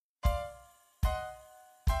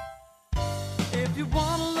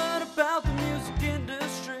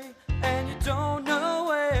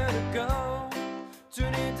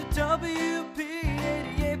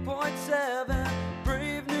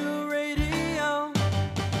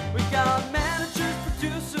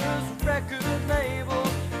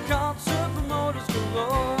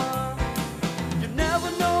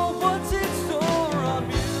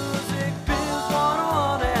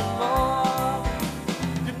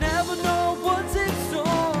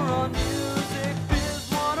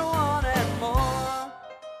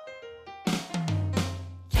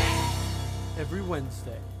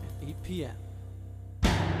Wednesday at 8 p.m.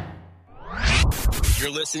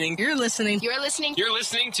 You're listening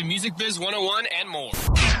to Music Biz 101 and more.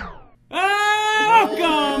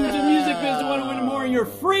 Welcome to Music Biz 101 and more, your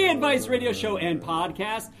free advice radio show and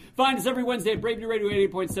podcast. Find us every Wednesday at Brave New Radio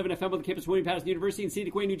 88.7 FM on the campus of William Patterson University in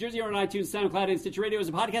Scenic Way, New Jersey, or on iTunes, SoundCloud, and Stitcher Radio as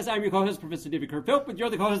a podcast. I'm your co-host, Professor David Kerr-Philp, with your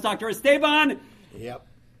other co-host, Dr. Esteban. Yep.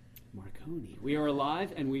 Marconi. We are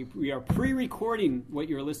live, and we are pre-recording what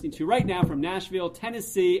you're listening to right now from Nashville,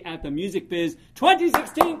 Tennessee, at the Music Biz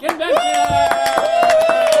 2016 convention.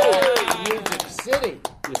 Music City.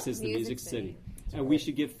 This is the Music City. And we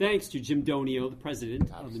should give thanks to Jim Donio, the president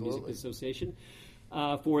of the Music Biz Association,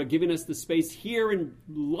 for giving us the space here in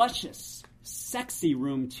luscious, sexy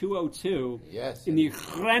room 202 in the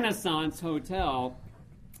Renaissance Hotel.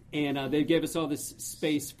 And they gave us all this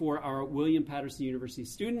space for our William Patterson University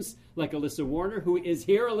students, like Alyssa Warner, who is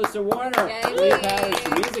here. Alyssa Warner, William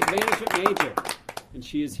Patterson, music management major. And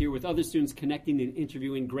she is here with other students connecting and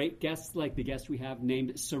interviewing great guests like the guest we have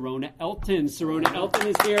named Serona Elton. Serona Elton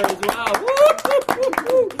is here as well.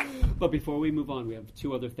 Woo! But before we move on, we have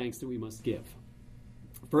two other thanks that we must give.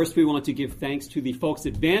 First, we want to give thanks to the folks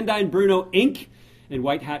at Van Dyne Bruno, Inc., and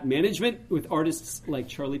White Hat Management, with artists like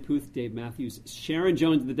Charlie Puth, Dave Matthews, Sharon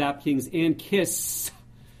Jones, the Dap Kings, and Kiss.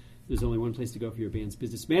 There's only one place to go for your band's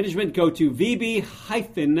business management. Go to vb-cpa.com.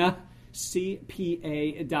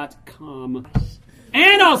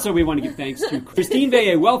 And also, we want to give thanks to Christine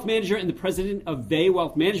Vey, a wealth manager and the president of Vey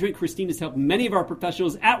Wealth Management. Christine has helped many of our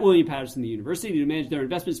professionals at William Patterson University to manage their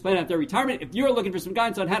investments, plan out their retirement. If you're looking for some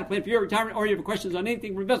guidance on how to plan for your retirement, or you have questions on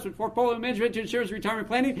anything from investment, portfolio management to insurance, retirement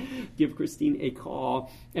planning, give Christine a call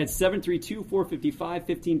at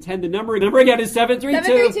 732-455-1510. The number again is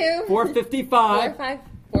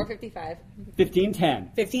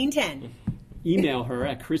 732-455-1510. 1510. Email her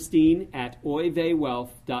at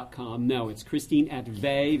Christine@oyveywealth.com. No, it's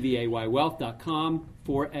Christine@Vey, V-A-Y, wealth.com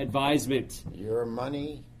for advisement. Your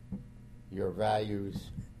money, your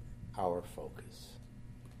values, our focus.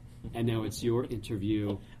 And now it's your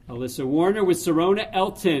interview. Alyssa Warner with Serona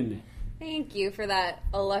Elton. Thank you for that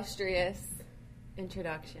illustrious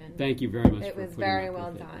introduction. Thank you very much. It was very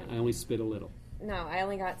well done. I only spit a little. No, I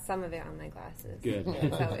only got some of it on my glasses. Good. So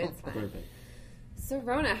it's fine. Perfect.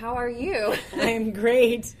 Serona, how are you? I am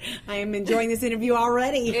great. I am enjoying this interview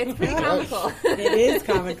already. It's pretty comical. It is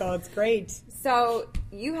comical. It's great. So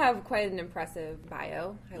you have quite an impressive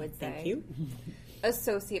bio, I would say. Thank you.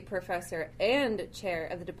 Associate professor and chair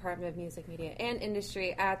of the Department of Music, Media, and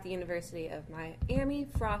Industry at the University of Miami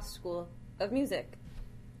Frost School of Music.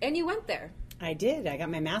 And you went there. I did. I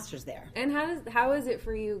got my master's there. And how is it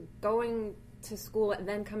for you going to school and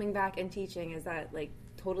then coming back and teaching? Is that like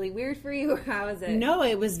totally weird for you, or how is it? No,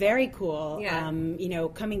 it was very cool. Yeah.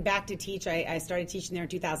 Coming back to teach, I started teaching there in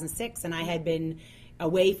 2006, and I had been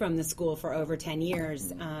away from the school for over 10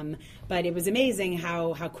 years. But it was amazing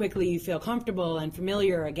how quickly you feel comfortable and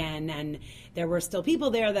familiar again. And there were still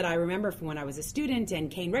people there that I remember from when I was a student,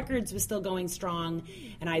 and Kane Records was still going strong.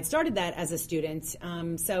 And I had started that as a student.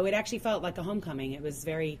 So it actually felt like a homecoming. It was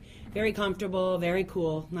very, very comfortable, very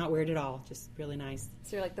cool, not weird at all, just really nice.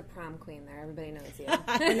 So you're like the prom queen there. Everybody knows you.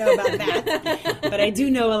 I don't know about that, but I do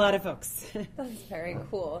know a lot of folks. That's very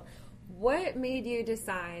cool. What made you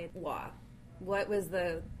decide law? What was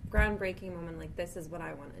the groundbreaking moment, like, this is what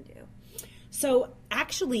I want to do? So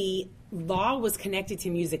actually, law was connected to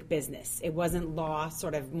music business. It wasn't law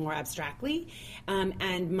sort of more abstractly.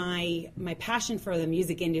 And my passion for the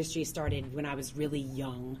music industry started when I was really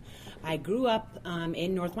young. I grew up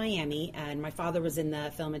in North Miami, and my father was in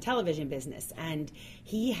the film and television business. And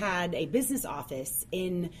he had a business office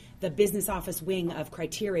in the business office wing of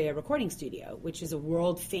Criteria Recording Studio, which is a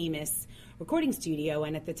world-famous recording studio,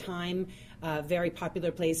 and at the time, a very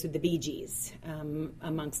popular place with the Bee Gees,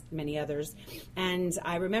 amongst many others. And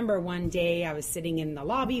I remember one day I was sitting in the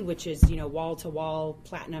lobby, which is, wall-to-wall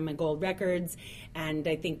platinum and gold records, and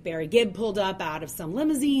I think Barry Gibb pulled up out of some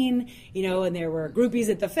limousine, and there were groupies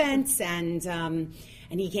at the fence, and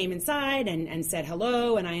he came inside and said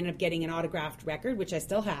hello, and I ended up getting an autographed record, which I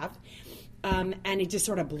still have, and it just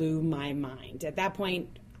sort of blew my mind. At that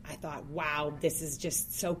point, I thought, wow, this is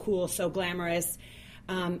just so cool, so glamorous.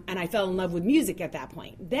 And I fell in love with music at that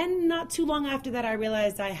point. Then, not too long after that, I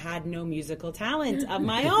realized I had no musical talent of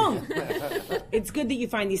my own. It's good that you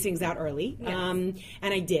find these things out early. Yes. And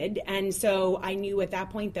I did. And so I knew at that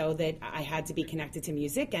point, though, that I had to be connected to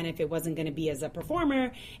music. And if it wasn't going to be as a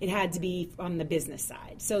performer, it had to be on the business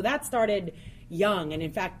side. So that started young. And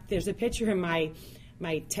in fact, there's a picture in my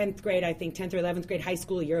my 10th grade, I think 10th or 11th grade high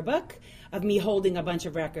school yearbook of me holding a bunch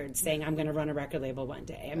of records saying I'm going to run a record label one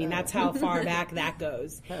day. I mean, that's how far back that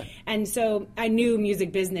goes. And so I knew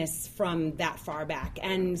music business from that far back.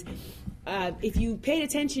 And if you paid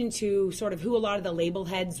attention to sort of who a lot of the label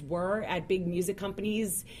heads were at big music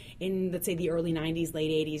companies in, let's say, the early 90s,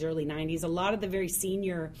 late 80s, early 90s, a lot of the very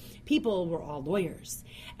senior people were all lawyers.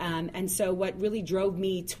 And so what really drove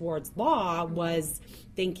me towards law was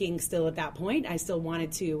thinking still at that point, I still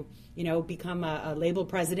wanted to, become a label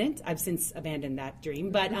president. I've since abandoned that dream.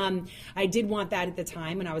 But I did want that at the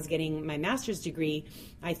time when I was getting my master's degree.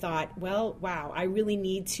 I thought, well, wow, I really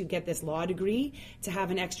need to get this law degree to have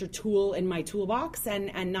an extra tool in my toolbox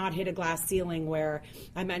and not hit a glass ceiling where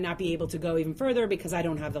I might not be able to go even further because I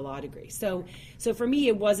don't have the law degree. So for me,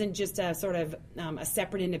 it wasn't just a sort of a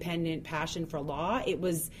separate independent passion for law. It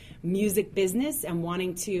was music business and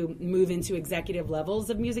wanting to move into executive levels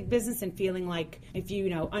of music business and feeling like if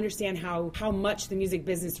you understand how much the music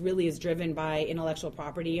business really is driven by intellectual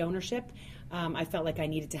property ownership, I felt like I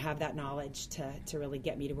needed to have that knowledge to really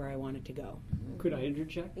get me to where I wanted to go. Could I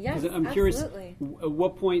interject? Yes, I'm absolutely. curious, at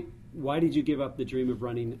what point, why did you give up the dream of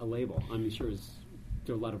running a label? I'm sure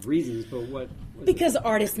there are a lot of reasons, but what? Because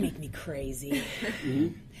artists make me crazy.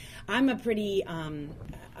 I'm a pretty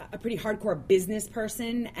hardcore business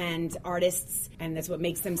person, and artists, and that's what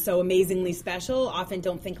makes them so amazingly special, often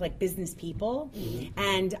don't think like business people.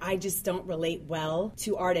 And I just don't relate well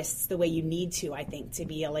to artists the way you need to, I think, to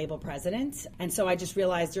be a label president. And so I just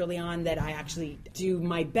realized early on that I actually do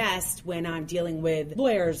my best when I'm dealing with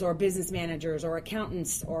lawyers or business managers or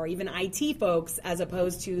accountants or even IT folks as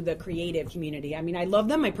opposed to the creative community. I mean, I love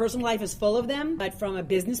them. My personal life is full of them. But from a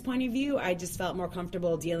business point of view, I just felt more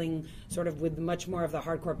comfortable dealing sort of with much more of the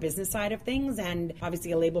hardcore business side of things. And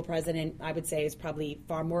obviously a label president, I would say, is probably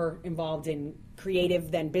far more involved in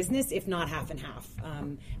creative than business, if not half and half.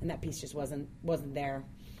 And that piece just wasn't there.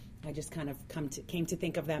 I just kind of came to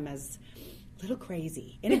think of them as a little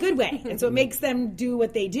crazy in a good way. It's what makes them do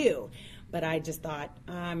what they do. But I just thought,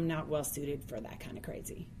 I'm not well suited for that kind of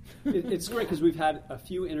crazy. It's great because we've had a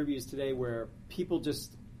few interviews today where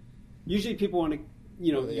usually people want to,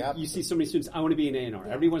 you see so many students, I want to be an A&R.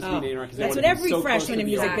 Everybody wants to be an A&R because that's what every freshman in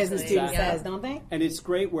music business student says, don't they? And it's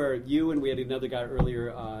great where you and we had another guy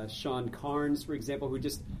earlier, Sean Carnes, for example, who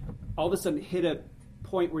just all of a sudden hit a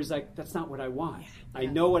point where he's like, that's not what I want. I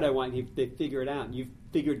know what I want. And they figure it out. And you've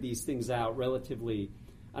figured these things out relatively,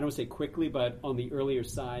 I don't want to say quickly, but on the earlier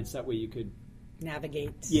sides. That way you could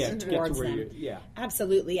navigate to get to where them.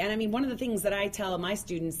 Absolutely. And I mean, one of the things that I tell my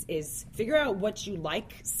students is figure out what you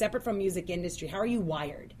like separate from music industry. How are you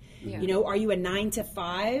wired? Are you a 9 to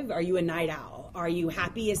 5? Are you a night owl? Are you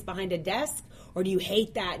happiest behind a desk? Or do you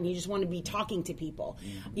hate that and you just want to be talking to people?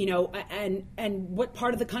 And what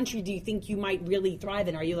part of the country do you think you might really thrive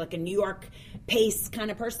in? Are you like a New York pace kind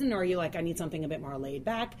of person? Or are you like, I need something a bit more laid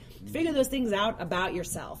back? Figure those things out about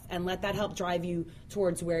yourself and let that help drive you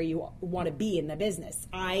towards where you want to be in the business.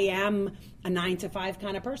 I am a 9 to 5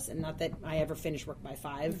 kind of person. Not that I ever finish work by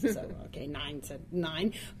 5, so 9 to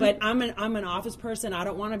 9. But I'm an office person. I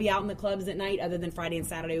don't want to be out in the clubs at night other than Friday and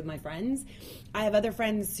Saturday with my friends. I have other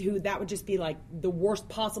friends who that would just be like the worst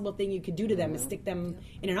possible thing you could do to them is stick them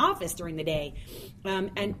in an office during the day.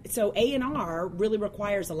 And so A&R really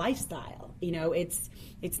requires a lifestyle.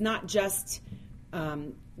 It's not just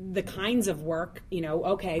the kinds of work,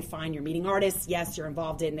 okay, fine, you're meeting artists. Yes, you're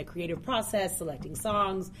involved in the creative process, selecting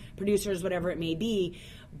songs, producers, whatever it may be.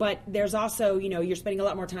 But there's also, you're spending a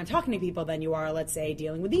lot more time talking to people than you are, let's say,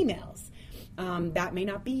 dealing with emails. That may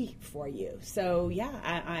not be for you. So,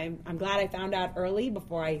 I'm glad I found out early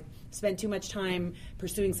before I spent too much time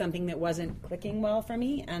pursuing something that wasn't clicking well for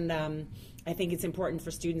me. And I think it's important for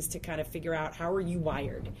students to kind of figure out how are you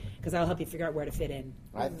wired, because that'll help you figure out where to fit in.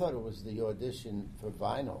 I thought it was the audition for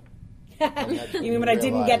vinyl. You mean when I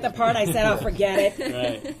didn't get the part, I said, I'll forget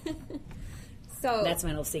it. Right. So that's my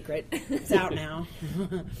little secret. It's out now.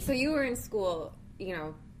 So you were in school,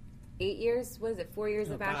 8 years? Was it 4 years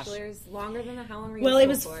of bachelor's? Gosh. Longer than that? How long were you Well, in it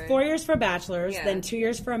was for? 4 years for a bachelor's, then 2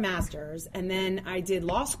 years for a master's, and then I did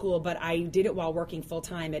law school, but I did it while working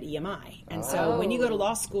full-time at EMI. And so when you go to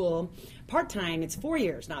law school part-time, it's 4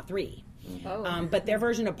 years, not 3. But their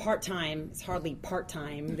version of part-time is hardly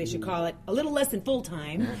part-time. They should call it a little less than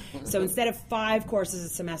full-time. So instead of 5 courses a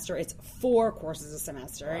semester, it's 4 courses a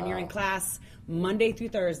semester. And you're in class Monday through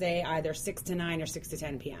Thursday, either 6 to 9 or 6 to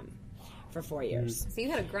 10 p.m. for 4 years. So you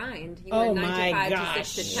had a grind. You Oh were 9 my to 5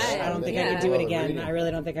 gosh! to 6 to 10. I don't think I could do it again. I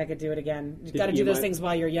really don't think I could do it again. You've got to do those things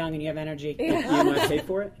while you're young and you have energy. You might pay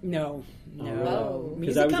for it? No. Oh.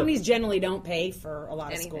 Music companies generally don't pay for a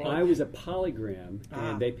lot of school. I was a polygram,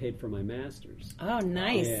 and they paid for my master's. Oh,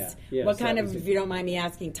 nice. Yeah, what so kind of, if you don't mind me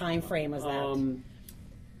asking, time frame was that?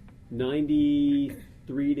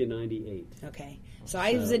 93 to 98. Okay. So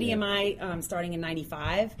I was at EMI starting in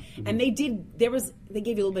 95, and they gave you a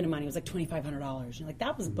little bit of money. It was like $2,500. You're like,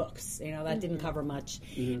 that was books. That didn't cover much.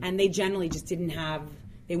 And they generally just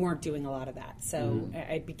they weren't doing a lot of that. So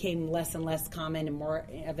it became less and less common and more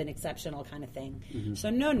of an exceptional kind of thing. So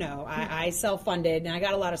I self-funded, and I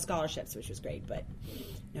got a lot of scholarships, which was great, but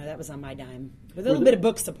no, that was on my dime. With a little bit of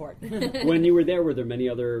book support. When you were there, were there many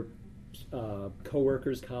other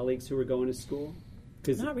coworkers, colleagues who were going to school?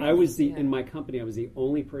 Because really. I was in my company, I was the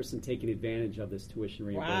only person taking advantage of this tuition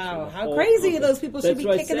reimbursement. Wow, how crazy! Those people should be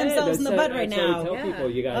kicking themselves in the butt right now. That's what I tell people,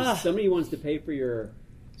 you guys, somebody wants to pay for your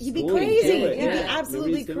You'd be schooling, crazy. do it. You'd be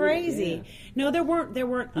absolutely crazy. Yeah. No, there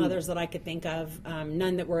weren't others that I could think of.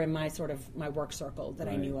 None that were in my my work circle that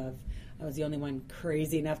I knew of. I was the only one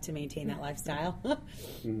crazy enough to maintain that lifestyle. But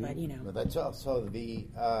But that's also the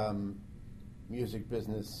music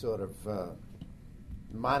business sort of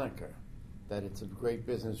moniker, that it's a great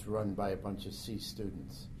business run by a bunch of C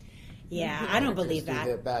students. Yeah, I don't believe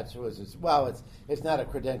Their that. bachelor's it's not a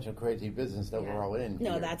credential crazy business that we're all in.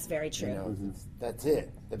 No, here. that's very true. That's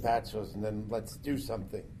it, the bachelor's, and then let's do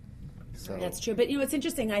something. So That's true. But it's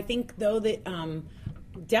interesting. I think though that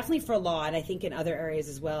definitely for law, and I think in other areas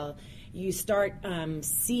as well, you start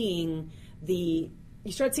seeing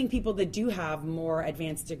people that do have more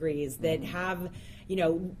advanced degrees that have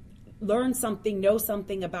learn something, know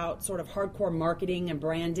something about sort of hardcore marketing and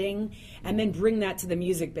branding, and then bring that to the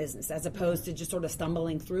music business as opposed to just sort of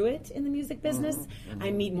stumbling through it in the music business. I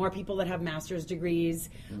meet more people that have master's degrees.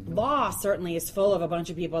 Law certainly is full of a bunch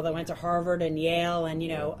of people that went to Harvard and Yale, and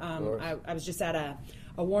I was just at a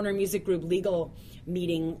Warner Music Group legal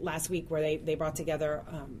meeting last week where they brought together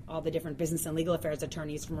all the different business and legal affairs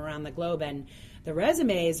attorneys from around the globe, and the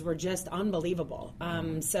resumes were just unbelievable.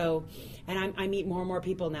 And I meet more and more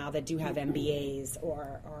people now that do have MBAs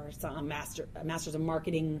or some masters of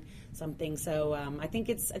marketing something. So I think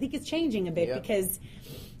it's changing a bit because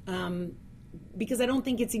I don't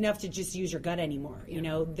think it's enough to just use your gut anymore.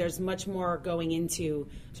 There's much more going into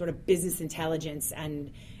sort of business intelligence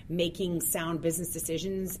and making sound business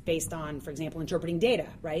decisions based on, for example, interpreting data,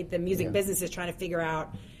 right? The music business is trying to figure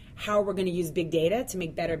out how we're going to use big data to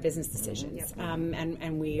make better business decisions.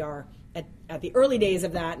 And we are at the early days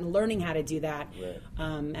of that and learning how to do that. Right.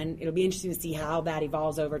 And it'll be interesting to see how that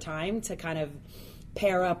evolves over time to kind of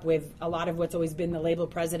pair up with a lot of what's always been the label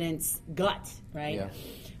president's gut, right?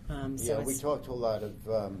 Yeah. We talked to a lot of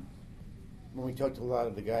when we talked to a lot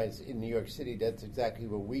of the guys in New York City. That's exactly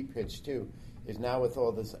what we pitched too. Is now with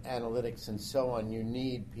all this analytics and so on, you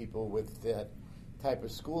need people with that type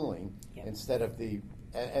of schooling instead of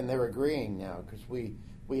and they're agreeing now because we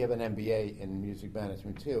have an MBA in music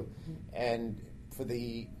management too, and for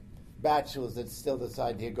the bachelors that still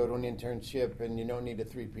decide to go to an internship and you don't need a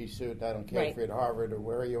 3-piece suit. I don't care if you're at Harvard or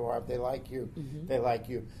where you are. If they like you, they like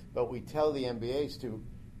you. But we tell the MBAs to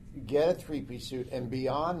get a 3-piece suit and be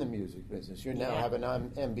on the music business. You now have an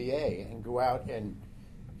MBA and go out and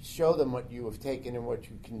show them what you have taken and what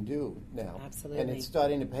you can do now. Absolutely. And it's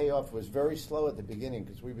starting to pay off. It was very slow at the beginning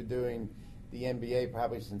because we've been doing the MBA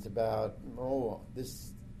probably since about,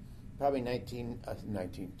 probably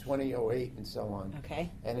 2008 and so on. Okay.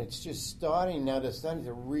 And it's just starting now. They're starting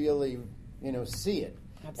to really, see it.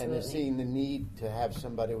 Absolutely. And they're seeing the need to have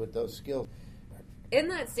somebody with those skills. In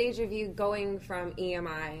that stage of you going from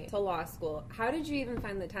EMI to law school, how did you even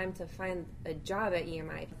find the time to find a job at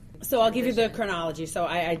EMI? So I'll give you the chronology. So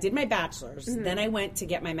I did my bachelor's, then I went to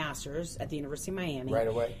get my master's at the University of Miami. Right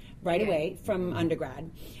away? Right away from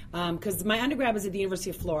undergrad. Because my undergrad was at the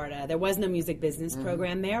University of Florida. There was no music business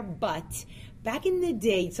program there, but back in the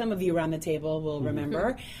day, some of you around the table will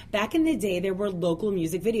remember, back in the day there were local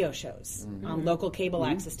music video shows on local cable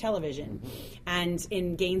access television. And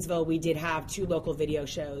in Gainesville we did have 2 local video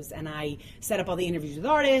shows, and I set up all the interviews with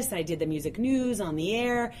artists, I did the music news on the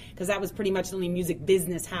air, because that was pretty much the only music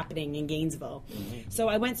business happening in Gainesville. So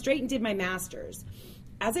I went straight and did my master's.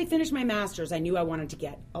 As I finished my master's, I knew I wanted to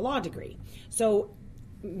get a law degree. So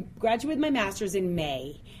graduated my master's in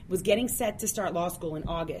May, was getting set to start law school in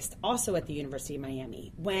August, also at the University of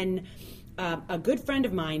Miami, when a good friend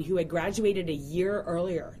of mine who had graduated a year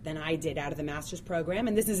earlier than I did out of the master's program.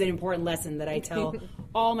 And this is an important lesson that I tell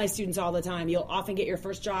all my students all the time. You'll often get your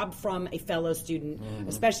first job from a fellow student,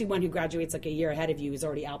 especially one who graduates like a year ahead of you, who's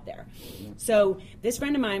already out there. So this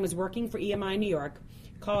friend of mine was working for EMI in New York,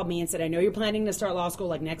 called me and said, I know you're planning to start law school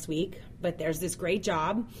like next week, but there's this great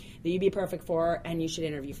job that you'd be perfect for, and you should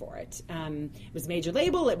interview for it. It was a major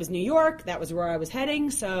label. It was New York. That was where I was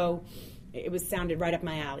heading, so it sounded right up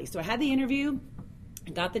my alley. So I had the interview,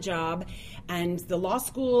 got the job, and the law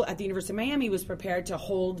school at the University of Miami was prepared to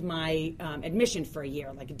hold my admission for a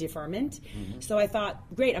year, like a deferment. So I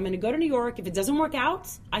thought, great, I'm going to go to New York. If it doesn't work out,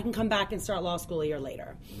 I can come back and start law school a year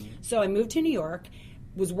later. So I moved to New York,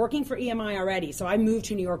 was working for EMI already, so I moved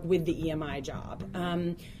to New York with the EMI job.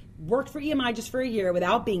 Worked for EMI just for a year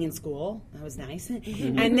without being in school. That was nice.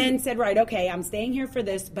 And then said, right, okay, I'm staying here for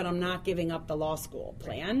this, but I'm not giving up the law school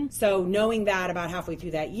plan. So knowing that about halfway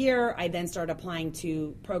through that year, I then started applying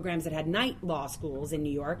to programs that had night law schools in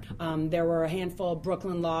New York. There were a handful,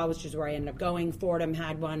 Brooklyn Law, which is where I ended up going. Fordham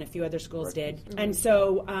had one, a few other schools did. And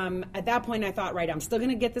so at that point I thought, right, I'm still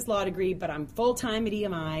going to get this law degree, but I'm full-time at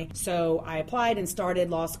EMI. So I applied and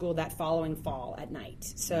started law school that following fall at night.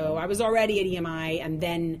 So I was already at EMI and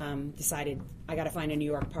then decided I got to find a New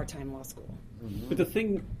York part-time law school. But the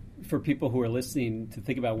thing for people who are listening to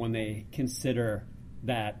think about when they consider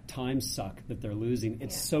that time suck that they're losing,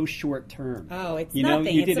 it's so short term. Oh, it's you nothing.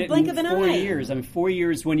 Know, you it's did a blink of an 4 eye. years. I mean, 4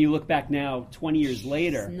 years when you look back now, 20 years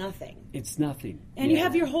later. It's nothing. It's nothing. And you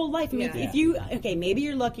have your whole life. I mean, Yeah. if you, maybe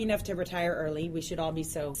you're lucky enough to retire early. We should all be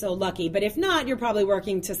so lucky. But if not, you're probably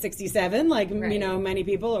working to 67, like, Right. many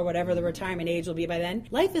people, or whatever the retirement age will be by then.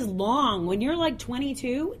 Life is long. When you're like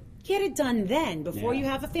 22, get it done then before you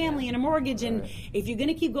have a family and a mortgage. And if you're going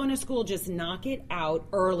to keep going to school, just knock it out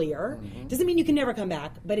earlier. Doesn't mean you can never come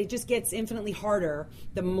back, but it just gets infinitely harder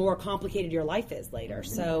the more complicated your life is later.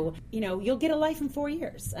 So, you'll get a life in 4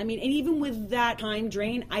 years. I mean, and even with that time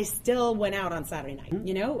drain, I still went out on Saturday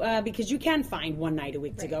night, because you can find one night a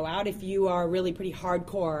week to go out if you are really pretty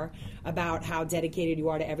hardcore about how dedicated you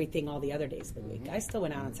are to everything all the other days of the week. I still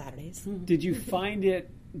went out on Saturdays. Did you find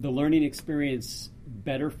the learning experience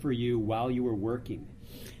better for you while you were working?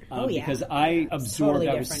 Because I absorbed, totally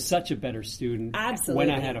I was different. such a better student Absolutely.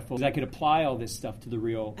 when I had a full, I could apply all this stuff to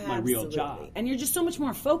my real job. And you're just so much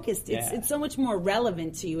more focused. It's so much more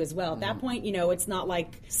relevant to you as well. At that point, it's not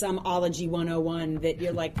like some ology 101 that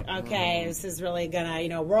you're like, okay, this is really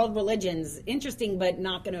gonna, world religions, interesting, but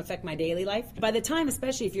not gonna affect my daily life. By the time,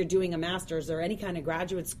 especially if you're doing a master's or any kind of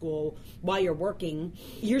graduate school while you're working,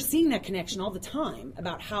 you're seeing that connection all the time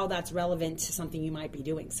about how that's relevant to something you might be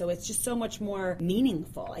doing. So it's just so much more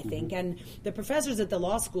meaningful, I think. And the professors at the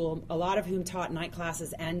law school, a lot of whom taught night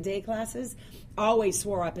classes and day classes, always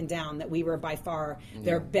swore up and down that we were by far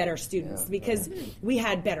their better students because we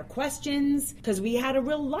had better questions, because we had a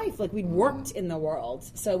real life, like we'd worked in the world.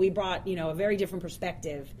 So we brought, a very different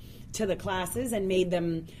perspective to the classes and made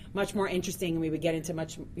them much more interesting, and we would get into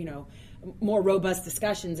much, more robust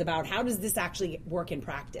discussions about how does this actually work in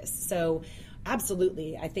practice. So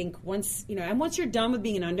absolutely. I think once you're done with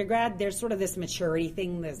being an undergrad, there's sort of this maturity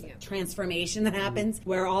thing, this transformation that happens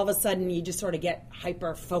where all of a sudden you just sort of get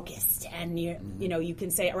hyper focused and you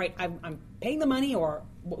can say, all right, I'm paying the money, or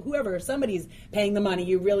whoever, somebody's paying the money.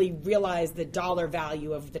 You really realize the dollar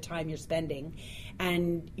value of the time you're spending,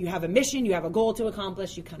 and you have a mission, you have a goal to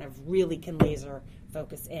accomplish, you kind of really can laser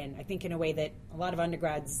focus in, I think, in a way that a lot of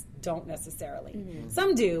undergrads don't necessarily.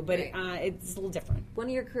 Some do, but it's a little different. One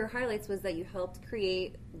of your career highlights was that you helped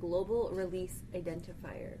create Global Release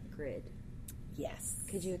Identifier Grid. Yes.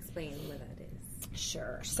 Could you explain what that is?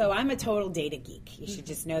 Sure. So I'm a total data geek. You should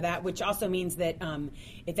just know that, which also means that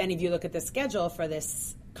if any of you look at the schedule for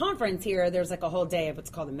this conference here, there's like a whole day of what's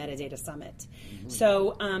called a metadata summit.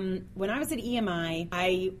 So when I was at EMI,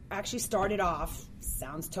 I actually started off,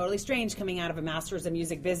 sounds totally strange coming out of a master's of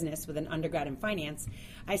music business with an undergrad in finance,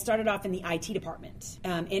 I started off in the IT department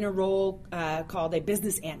in a role called a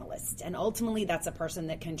business analyst. And ultimately that's a person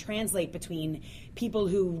that can translate between people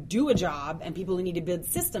who do a job and people who need to build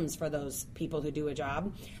systems for those people who do a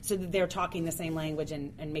job so that they're talking the same language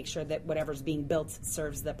and make sure that whatever's being built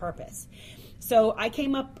serves the purpose. So I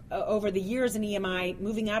came up over the years in EMI,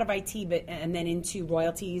 moving out of IT and then into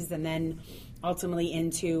royalties, and then ultimately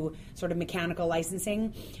into sort of mechanical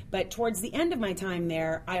licensing. But towards the end of my time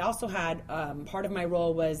there, I also had part of my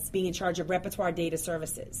role was being in charge of repertoire data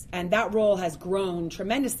services. And that role has grown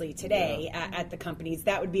tremendously today at the companies.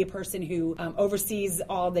 That would be a person who oversees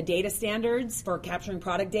all the data standards for capturing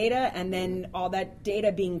product data and then all that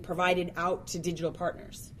data being provided out to digital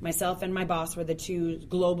partners. Myself and my boss were the two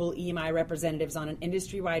global EMI representatives on an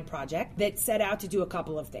industry-wide project that set out to do a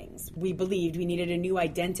couple of things. We believed we needed a new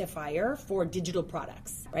identifier for digital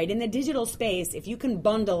products, right? In the digital space, if you can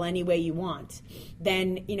bundle any way you want,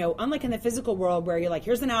 then, unlike in the physical world where you're like,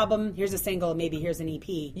 here's an album, here's a single, maybe here's an EP,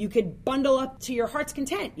 you could bundle up to your heart's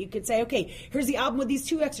content. You could say, okay, here's the album with these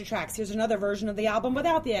 2 extra tracks, here's another version of the album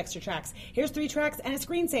without the extra tracks, here's 3 tracks and a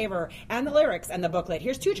screensaver and the lyrics and the booklet,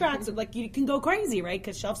 here's 2 tracks, like you can go crazy, right?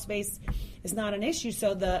 Because shelf space is not an issue.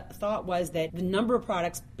 So the thought was that the number of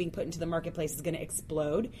products being put into the marketplace is going to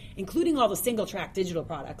explode, including all the single track digital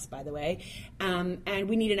products, by the way, and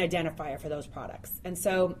we need an identifier for those products. And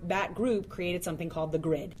so that group created something called the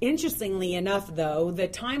grid. Interestingly enough, though, the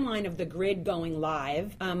timeline of the grid going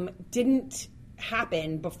live didn't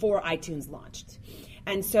happen before iTunes launched.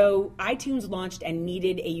 And so iTunes launched and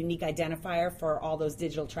needed a unique identifier for all those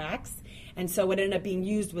digital tracks. And so what ended up being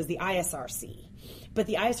used was the ISRC. But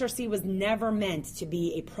the ISRC was never meant to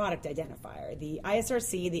be a product identifier. The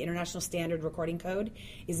ISRC, the International Standard Recording Code,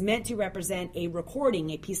 is meant to represent a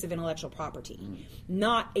recording, a piece of intellectual property,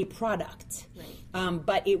 not a product. Right.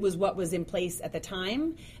 But it was what was in place at the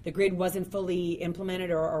time. The grid wasn't fully implemented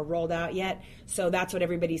or rolled out yet, so that's what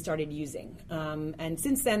everybody started using. And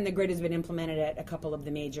since then, the grid has been implemented at a couple of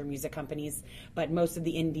the major music companies, but most of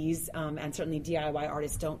the indies and certainly DIY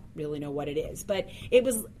artists don't really know what it is. But it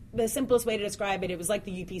was the simplest way to describe it. It was like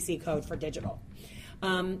the UPC code for digital.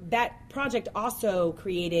 That project also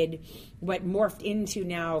created what morphed into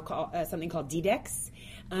now something called DDEX.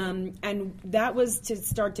 And that was to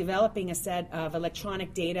start developing a set of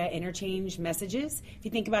electronic data interchange messages. If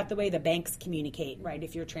you think about the way the banks communicate, right?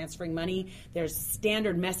 If you're transferring money, there's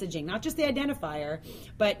standard messaging, not just the identifier,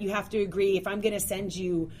 but you have to agree if I'm going to send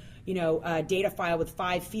you a data file with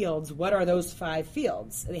 5 fields, what are those 5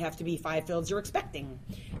 fields? They have to be 5 fields you're expecting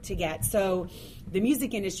to get. So the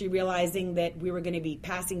music industry, realizing that we were going to be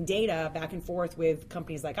passing data back and forth with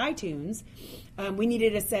companies like iTunes, we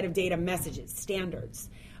needed a set of data messages, standards.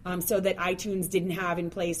 So that iTunes didn't have in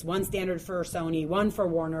place one standard for Sony, one for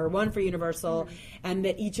Warner, one for Universal, and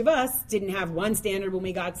that each of us didn't have one standard when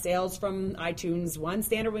we got sales from iTunes, one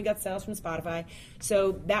standard when we got sales from Spotify.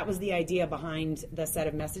 So that was the idea behind the set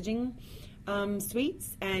of messaging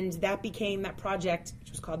suites, and that became that project, which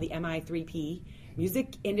was called the MI3P,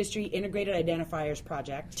 Music Industry Integrated Identifiers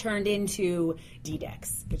Project, turned into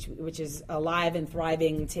DDEX, which is alive and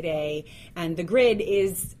thriving today. And the grid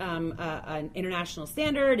is an international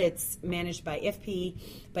standard. It's managed by IFP,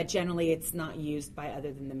 but generally it's not used by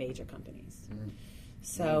other than the major companies.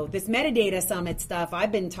 So this metadata summit stuff,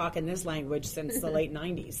 I've been talking this language since the late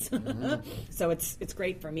 90s. So it's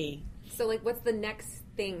great for me. So what's the next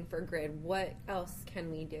thing for grid? What else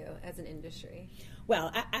can we do as an industry?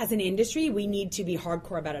 Well, as an industry, we need to be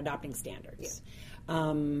hardcore about adopting standards.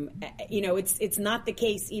 Yeah. It's not the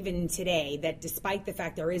case even today that despite the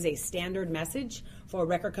fact there is a standard message for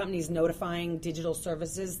record companies notifying digital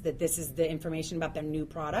services that this is the information about their new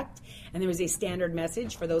product, and there is a standard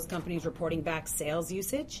message for those companies reporting back sales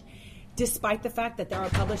usage, despite the fact that there are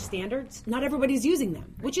published standards, not everybody's using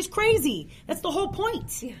them, which is crazy. That's the whole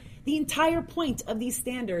point. Yeah. The entire point of these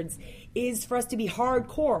standards is for us to be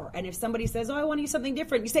hardcore. And if somebody says, I want to use something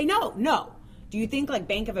different, you say, no. Do you think like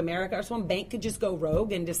Bank of America or some bank could just go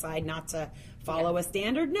rogue and decide not to follow a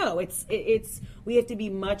standard? No, it's we have to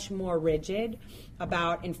be much more rigid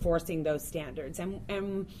about enforcing those standards.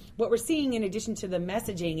 And what we're seeing in addition to the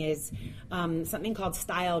messaging is something called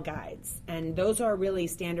style guides. And those are really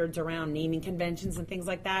standards around naming conventions and things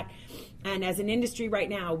like that. And as an industry right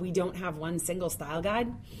now, we don't have one single style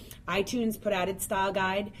guide. iTunes put out its style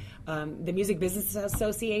guide. The Music Business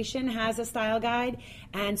Association has a style guide,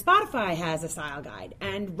 and Spotify has a style guide.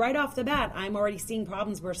 And right off the bat, I'm already seeing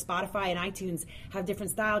problems where Spotify and iTunes have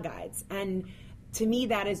different style guides. And to me,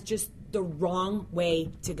 that is just the wrong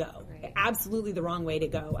way to go. Right. Absolutely the wrong way to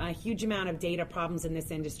go. A huge amount of data problems in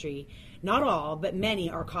this industry, not all, but many,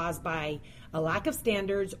 are caused by a lack of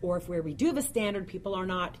standards, or if where we do have a standard, people are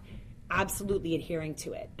not absolutely adhering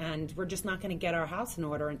to it, and we're just not going to get our house in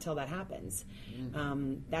order until that happens.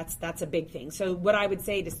 That's a big thing. So what I would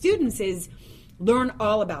say to students is learn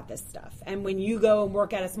all about this stuff. And when you go and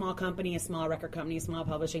work at a small company, a small record company, a small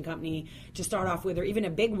publishing company to start off with, or even a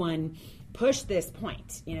big one, push this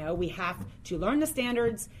point. We have to learn the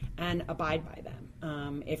standards and abide by them.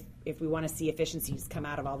 If we want to see efficiencies come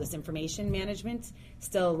out of all this information management,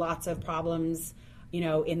 still lots of problems,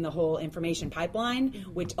 in the whole information pipeline,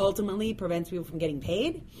 which ultimately prevents people from getting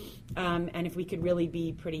paid. And if we could really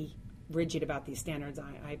be pretty rigid about these standards,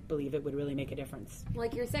 I believe it would really make a difference.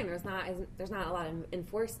 Like you're saying, there's not a lot of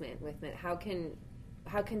enforcement with it. How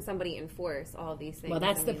can somebody enforce all these things? Well,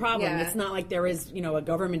 that's the problem. Yeah. It's not like there is, a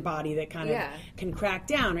government body that kind of can crack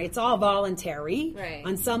down. It's all voluntary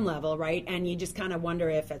on some level, right? And you just kind of wonder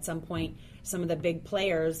if at some point some of the big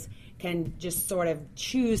players can just sort of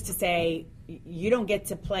choose to say, you don't get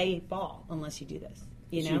to play ball unless you do this. So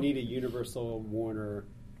you need a Universal, Warner,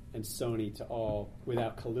 and Sony to all,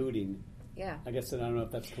 without colluding. Yeah. I guess I don't know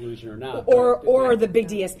if that's collusion or not. Or the big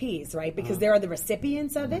DSPs, right? Because they're the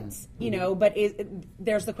recipients of it, but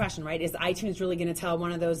there's the question, right? Is iTunes really going to tell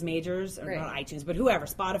one of those majors, or not iTunes, but whoever,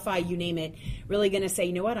 Spotify, you name it, really going to say,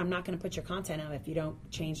 you know what, I'm not going to put your content out if you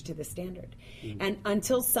don't change to the standard. And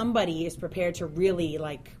until somebody is prepared to really,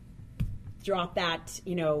 drop that,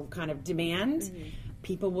 kind of demand,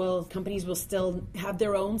 companies will still have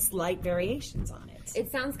their own slight variations on it. It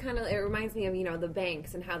sounds it reminds me of, the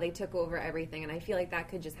banks and how they took over everything, and I feel like that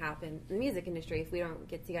could just happen in the music industry if we don't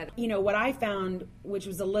get together. What I found, which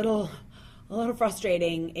was a little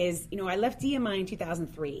frustrating, is, I left EMI in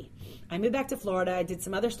 2003. I moved back to Florida. I did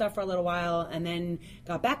some other stuff for a little while, and then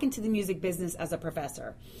got back into the music business as a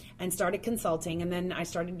professor and started consulting. And then I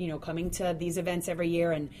started, coming to these events every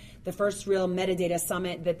year. And the first real metadata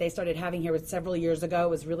summit that they started having here was several years ago. It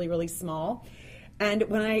was really, really small. And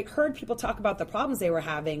when I heard people talk about the problems they were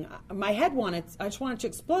having, my head I just wanted to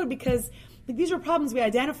explode, because these were problems we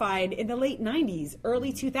identified in the late 90s,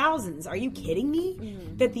 early 2000s. Are you kidding me?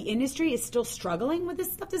 That the industry is still struggling with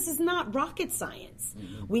this stuff? This is not rocket science.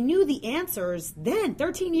 We knew the answers then,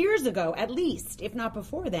 13 years ago at least, if not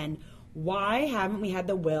before then. Why haven't we had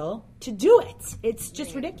the will to do it? It's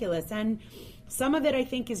just ridiculous. And some of it, I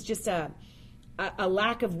think, is just a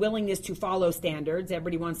lack of willingness to follow standards.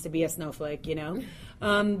 Everybody wants to be a snowflake,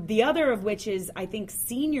 The other of which is, I think,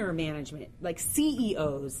 senior management, like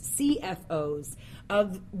CEOs, CFOs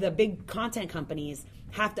of the big content companies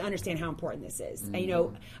have to understand how important this is.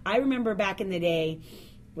 And, I remember back in the day,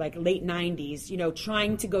 like late 90s,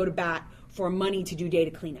 trying to go to bat for money to do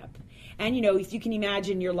data cleanup. And, if you can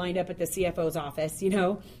imagine, you're lined up at the CFO's office,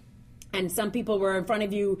 and some people were in front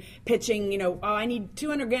of you pitching, I need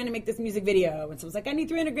 $200,000 to make this music video. And someone's like, I need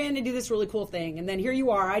 $300,000 to do this really cool thing. And then here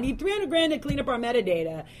you are, I need $300,000 to clean up our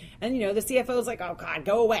metadata. And, the CFO's like, oh God,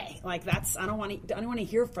 go away. I don't want to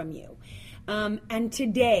hear from you. And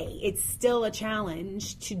today it's still a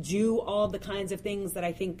challenge to do all the kinds of things that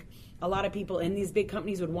I think a lot of people in these big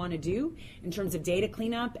companies would want to do in terms of data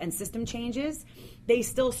cleanup and system changes. They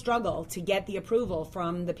still struggle to get the approval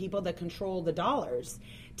from the people that control the dollars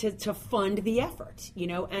to fund the effort,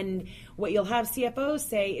 and what you'll have CFOs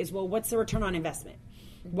say is, well, what's the return on investment?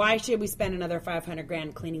 Why should we spend another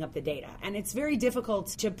 $500,000 cleaning up the data? And it's very difficult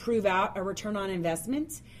to prove out a return on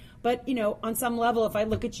investment. But, on some level, if I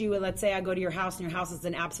look at you and let's say I go to your house and your house is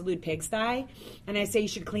an absolute pigsty, and I say you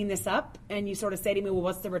should clean this up, and you sort of say to me, well,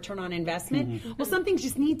 what's the return on investment? Well, some things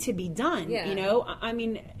just need to be done, I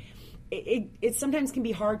mean, it sometimes can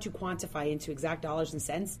be hard to quantify into exact dollars and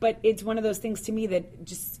cents, but it's one of those things to me that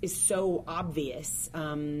just is so obvious,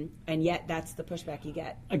 and yet that's the pushback you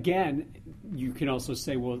get. Again, you can also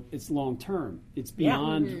say, well, it's long term. It's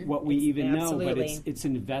beyond what we even know, but it's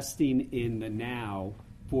investing in the now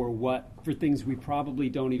for things we probably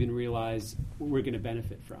don't even realize we're going to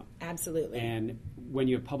benefit from. Absolutely. And when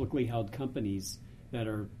you have publicly held companies that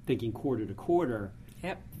are thinking quarter to quarter,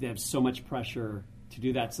 they have so much pressure to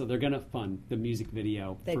do that, so they're going to fund the music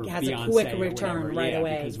video that for has Beyonce a quick return right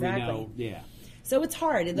away. Because exactly. we know, So it's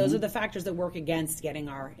hard, and those are the factors that work against getting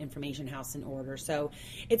our information house in order. So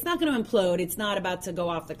it's not going to implode. It's not about to go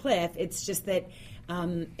off the cliff. It's just that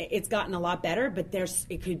it's gotten a lot better, but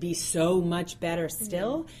it could be so much better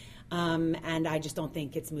still, and I just don't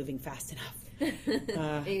think it's moving fast enough.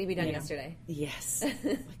 It needed to be done yesterday. Yes,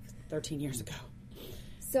 like 13 years ago.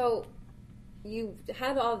 So you've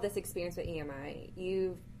had all of this experience with EMI.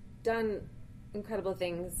 You've done incredible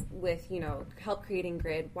things with, help creating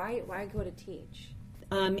Grid. Why go to teach?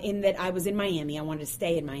 In that I was in Miami. I wanted to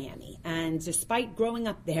stay in Miami. And despite growing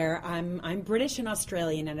up there, I'm British and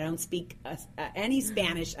Australian, and I don't speak any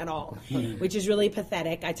Spanish at all, which is really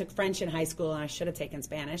pathetic. I took French in high school, and I should have taken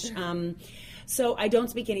Spanish. So I don't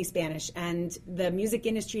speak any Spanish. And the music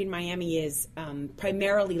industry in Miami is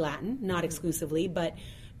primarily Latin, not exclusively, but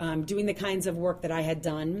doing the kinds of work that I had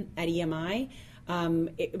done at EMI,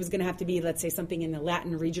 it was going to have to be, let's say, something in the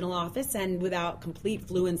Latin regional office, and without complete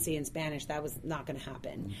fluency in Spanish, that was not going to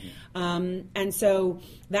happen. And so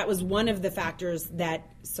that was one of the factors that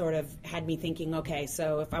sort of had me thinking, okay,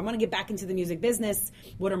 so if I want to get back into the music business,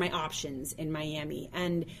 what are my options in Miami?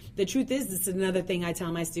 And the truth is, this is another thing I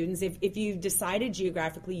tell my students, if you've decided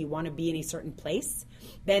geographically you want to be in a certain place,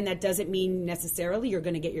 then that doesn't mean necessarily you're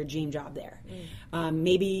going to get your dream job there.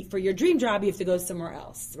 Maybe for your dream job, you have to go somewhere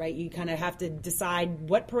else, right? You kind of have to decide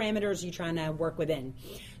what parameters you're trying to work within.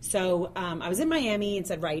 So I was in Miami and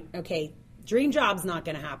said, right, okay, dream job's not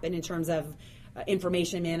going to happen in terms of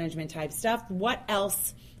information management type stuff. What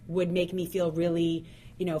else would make me feel really,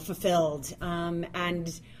 fulfilled?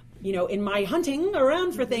 And in my hunting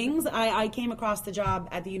around for things, I came across the job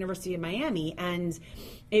at the University of Miami, and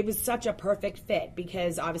it was such a perfect fit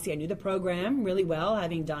because obviously I knew the program really well,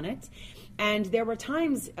 having done it. And there were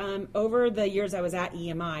times over the years I was at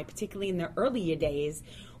EMI, particularly in the early days,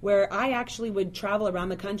 where I actually would travel around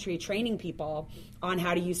the country training people on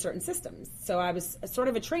how to use certain systems. So I was sort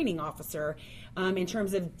of a training officer in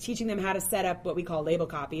terms of teaching them how to set up what we call label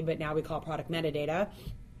copy, but now we call product metadata.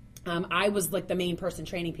 I was like the main person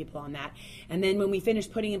training people on that. And then when we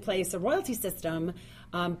finished putting in place a royalty system,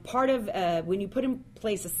 part of when you put in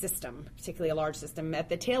place a system, particularly a large system, at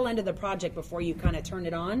the tail end of the project before you kind of turn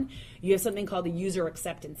it on, you have something called a user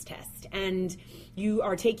acceptance test. And you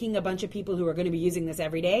are taking a bunch of people who are going to be using this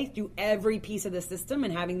every day through every piece of the system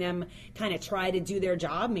and having them kind of try to do their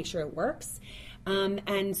job, make sure it works.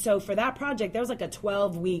 And so for that project, there was like a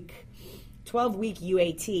 12-week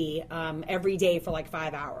UAT every day for like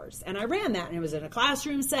 5 hours. And I ran that, and it was in a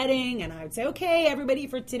classroom setting, and I would say, okay, everybody,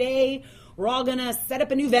 for today, we're all going to set up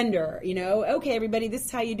a new vendor, okay, everybody, this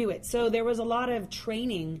is how you do it. So there was a lot of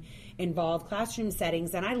training involved, classroom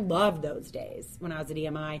settings, and I loved those days when I was at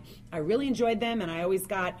EMI. I really enjoyed them, and I always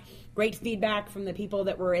got great feedback from the people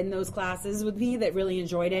that were in those classes with me that really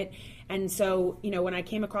enjoyed it. And so, when I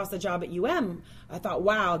came across the job at UM, I thought,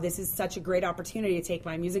 wow, this is such a great opportunity to take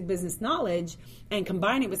my music business knowledge and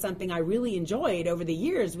combine it with something I really enjoyed over the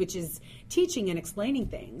years, which is teaching and explaining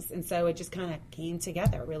things. And so it just kind of came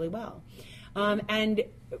together really well. And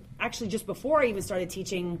actually, just before I even started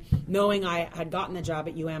teaching, knowing I had gotten the job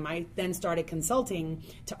at UM, I then started consulting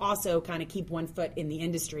to also kind of keep one foot in the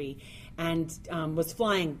industry, and was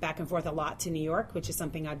flying back and forth a lot to New York, which is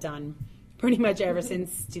something I've done pretty much ever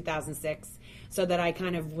since 2006, so that I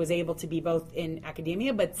kind of was able to be both in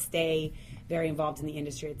academia but stay very involved in the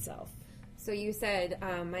industry itself. So you said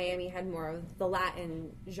Miami had more of the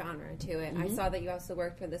Latin genre to it. I saw that you also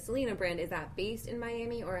worked for the Selena brand. Is that based in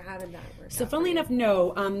Miami, or how did that work? So funnily enough,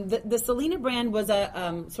 no. The Selena brand was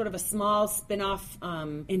a sort of a small spin-off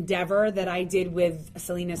endeavor that I did with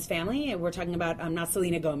Selena's family. We're talking about not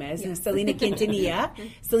Selena Gomez, Selena Quintanilla.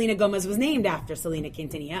 Selena Gomez was named after Selena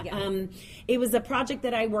Quintanilla. Yes. It was a project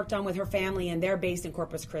that I worked on with her family, and they're based in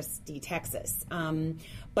Corpus Christi, Texas.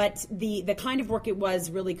 But the kind of work it was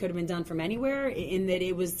really could have been done from anywhere, in that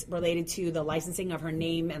it was related to the licensing of her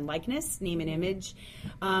name and likeness, name and image.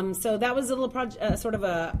 So that was a little sort of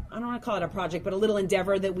I don't want to call it a project, but a little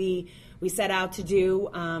endeavor that we set out to do.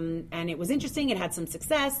 And it was interesting. It had some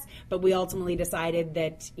success, but we ultimately decided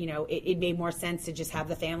that, it made more sense to just have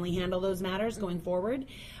the family handle those matters going forward.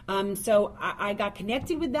 So I got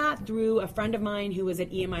connected with that through a friend of mine who was at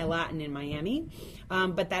EMI Latin in Miami.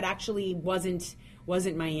 But that actually wasn't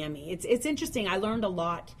Miami. It's interesting. I learned a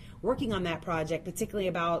lot working on that project, particularly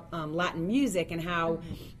about Latin music and how,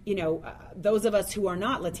 those of us who are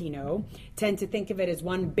not Latino tend to think of it as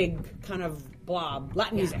one big kind of blob,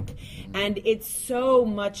 Latin music. And it's so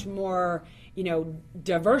much more,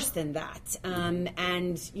 diverse than that.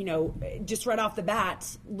 And, just right off the bat,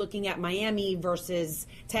 looking at Miami versus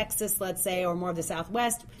Texas, let's say, or more of the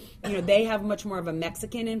Southwest, they have much more of a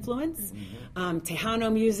Mexican influence.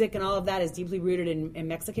 Tejano music and all of that is deeply rooted in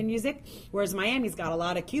Mexican music, whereas Miami's got a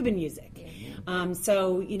lot of Cuban music.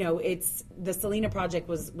 So, it's the Selena project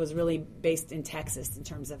was really based in Texas in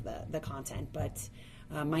terms of the content, but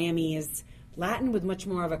Miami is Latin with much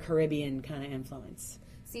more of a Caribbean kind of influence.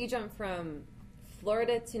 So you jumped from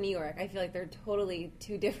Florida to New York. I feel like they're totally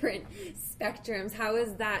two different spectrums. How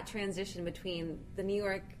is that transition between the New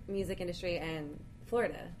York music industry and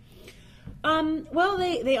Florida? Well,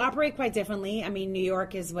 they operate quite differently. I mean, New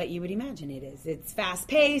York is what you would imagine it is. It's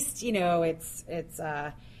fast-paced, it's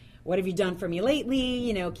what have you done for me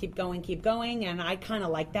lately? Keep going. And I kind of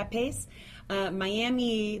like that pace.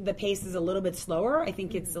 Miami, the pace is a little bit slower. I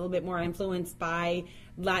think it's a little bit more influenced by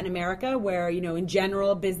Latin America, where, in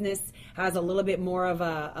general, business has a little bit more of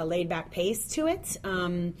a laid-back pace to it.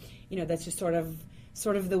 That's just sort of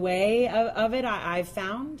sort of the way of it, I've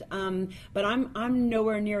found. But I'm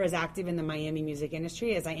nowhere near as active in the Miami music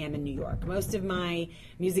industry as I am in New York. Most of my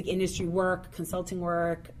music industry work, consulting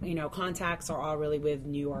work, contacts are all really with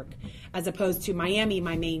New York, as opposed to Miami.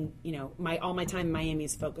 My main, all my time in Miami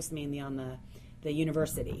is focused mainly on the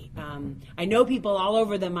university. I know people all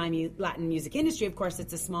over the Miami Latin music industry. Of course,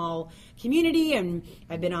 it's a small community, and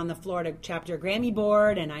I've been on the Florida chapter Grammy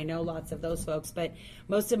board, and I know lots of those folks. But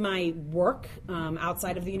most of my work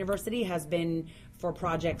outside of the university has been for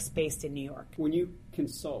projects based in New York. When you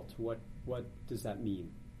consult, what does that mean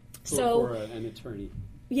for an attorney?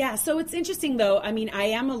 Yeah, so it's interesting, though. I mean, I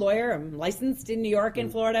am a lawyer. I'm licensed in New York and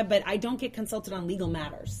Florida, but I don't get consulted on legal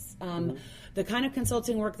matters. The kind of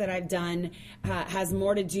consulting work that I've done has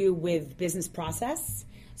more to do with business process.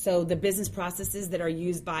 So the business processes that are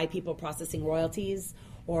used by people processing royalties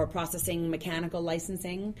or processing mechanical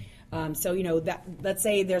licensing. Let's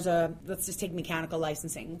say let's just take mechanical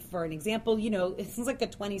licensing for an example. It seems like a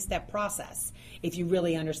 20-step process if you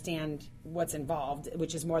really understand what's involved,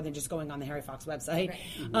 which is more than just going on the Harry Fox website. Right.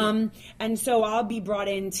 Mm-hmm. And so I'll be brought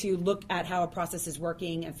in to look at how a process is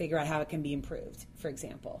working and figure out how it can be improved, for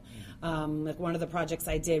example. Like one of the projects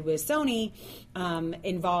I did with Sony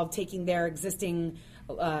involved taking their existing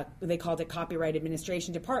they called it copyright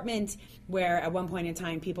administration department, where at one point in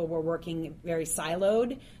time people were working very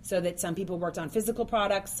siloed, so that some people worked on physical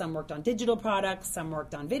products, some worked on digital products, some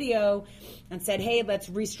worked on video, and said, hey, let's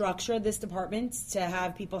restructure this department to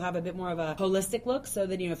have people have a bit more of a holistic look, so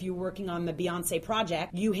that if you're working on the Beyonce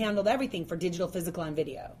project, you handled everything for digital, physical, and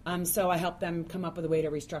video. So I helped them come up with a way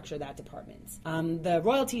to restructure that department. The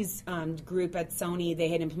royalties group at Sony, they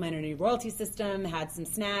had implemented a new royalty system, had some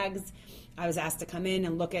snags. I was asked to come in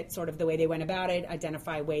and look at sort of the way they went about it,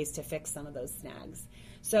 identify ways to fix some of those snags.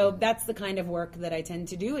 So that's the kind of work that I tend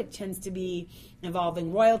to do. It tends to be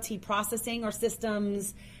involving royalty processing or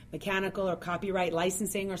systems, mechanical or copyright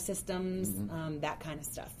licensing or systems, that kind of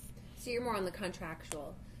stuff. So you're more on the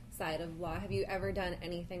contractual side of law. Have you ever done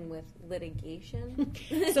anything with litigation?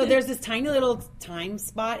 So there's this tiny little time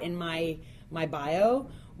spot in my bio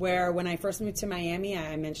where when I first moved to Miami,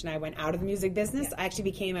 I mentioned I went out of the music business. Yeah. I actually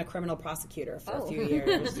became a criminal prosecutor for a few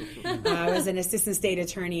years. I was an assistant state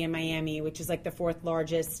attorney in Miami, which is like the fourth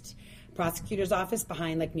largest prosecutor's office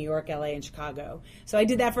behind like New York, LA, and Chicago. So I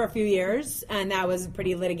did that for a few years, and that was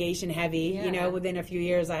pretty litigation heavy. Yeah. Within a few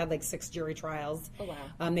years, I had like 6 jury trials. Oh,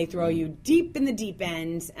 wow. They throw you deep in the deep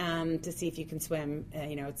end to see if you can swim.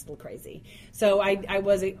 It's a little crazy. So I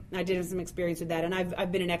did have some experience with that, and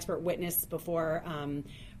I've been an expert witness before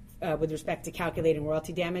with respect to calculating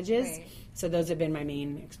royalty damages. Right. So those have been my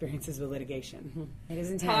main experiences with litigation. It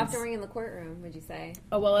is intense. How often were you in the courtroom, would you say?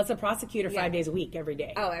 Oh, well, as a prosecutor, 5 days a week, every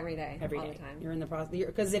day. Oh, every day. Every all day. The time. You're in the process.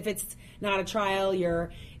 Because if it's not a trial,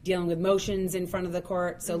 you're dealing with motions in front of the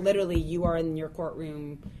court. So literally, you are in your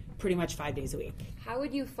courtroom pretty much 5 days a week. How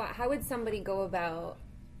would somebody go about...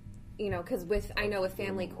 because with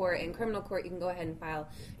family court and criminal court, you can go ahead and file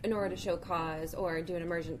an order to show cause or do an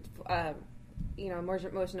emergent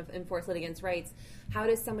motion of enforce litigants' rights. How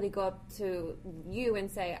does somebody go up to you and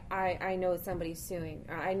say, I know somebody's suing,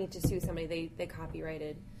 or I need to sue somebody, they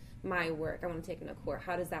copyrighted my work, I want to take them to court?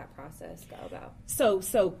 How does that process go about?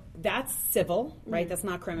 So that's civil, right? That's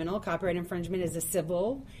not criminal. Copyright infringement is a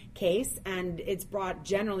civil case, and it's brought,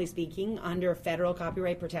 generally speaking, under federal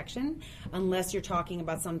copyright protection, unless you're talking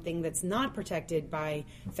about something that's not protected by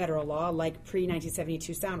federal law, like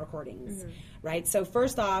pre-1972 sound recordings, right? So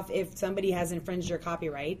first off, if somebody has infringed your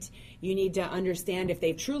copyright, you need to understand if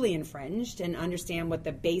they've truly infringed and understand what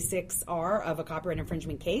the basics are of a copyright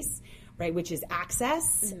infringement case, right, which is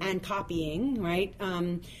access and copying, right?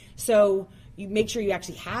 So you make sure you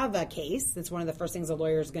actually have a case. That's one of the first things a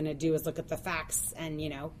lawyer is going to do is look at the facts, and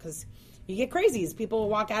because you get crazies. People will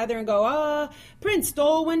walk out of there and go, Prince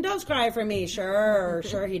stole When Doves Cry for me. Sure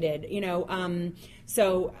he did.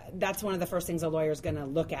 So that's one of the first things a lawyer is going to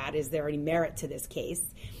look at. Is there any merit to this case?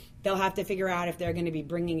 They'll have to figure out if they're going to be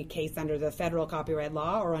bringing a case under the federal copyright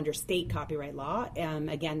law or under state copyright law.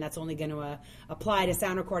 Again, that's only going to apply to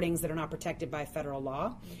sound recordings that are not protected by federal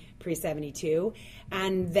law, pre-72.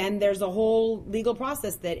 And then there's a whole legal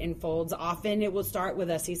process that unfolds. Often it will start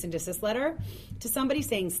with a cease and desist letter to somebody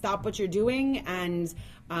saying, stop what you're doing, and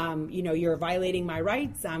you're violating my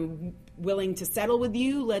rights. I'm willing to settle with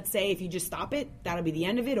you. Let's say if you just stop it, that'll be the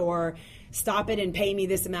end of it, or stop it and pay me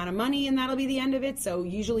this amount of money, and that'll be the end of it. So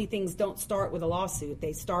usually things don't start with a lawsuit.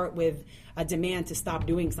 They start with a demand to stop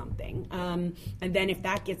doing something. And then if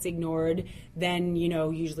that gets ignored, then,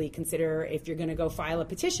 usually consider if you're going to go file a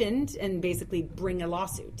petition and basically bring a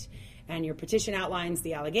lawsuit. And your petition outlines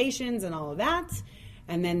the allegations and all of that.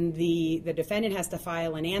 and then the defendant has to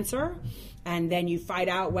file an answer, and then you fight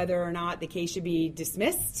out whether or not the case should be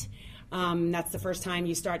dismissed. That's the first time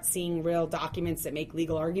you start seeing real documents that make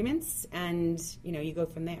legal arguments, and you go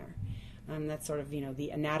from there. That's sort of the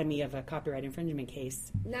anatomy of a copyright infringement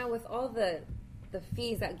case. Now, with all the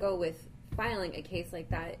fees that go with filing a case like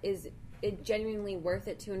that, is it genuinely worth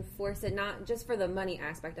it to enforce it, not just for the money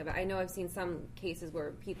aspect of it? I know I've seen some cases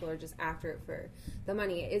where people are just after it for the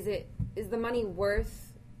money. Is the money worth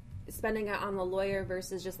spending it on the lawyer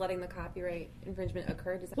versus just letting the copyright infringement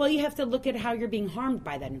occur? Well, you have to look at how you're being harmed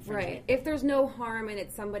by that infringement. Right. If there's no harm and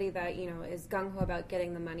it's somebody that, is gung-ho about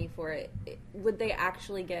getting the money for it, would they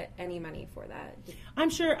actually get any money for that? I'm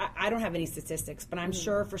sure, I don't have any statistics, but I'm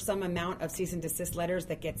sure for some amount of cease and desist letters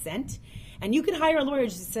that get sent, and you could hire a lawyer to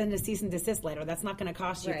send a cease and desist letter. That's not going to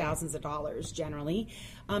cost you thousands of dollars generally.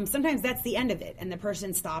 Sometimes that's the end of it, and the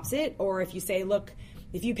person stops it, or if you say, look,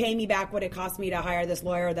 if you pay me back what it cost me to hire this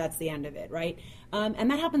lawyer, that's the end of it, right?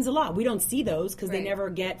 And that happens a lot. We don't see those because they never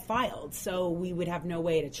get filed, so we would have no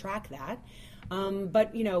way to track that.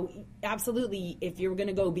 But, absolutely, if you're going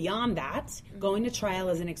to go beyond that, going to trial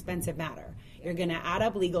is an expensive matter. You're going to add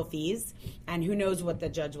up legal fees, and who knows what the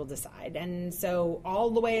judge will decide. And so all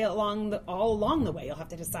along the way, you'll have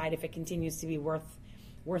to decide if it continues to be worth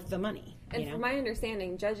the money. And from my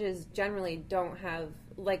understanding, judges generally don't have,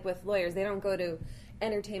 like with lawyers, they don't go to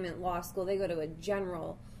entertainment law school. They go to a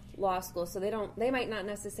general law school, so they might not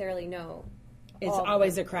necessarily know. It's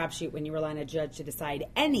always a crapshoot when you rely on a judge to decide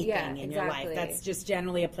anything in your life. That's just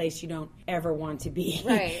generally a place you don't ever want to be.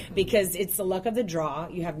 Right. Because it's the luck of the draw.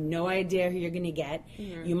 You have no idea who you're going to get.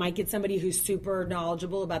 Mm-hmm. You might get somebody who's super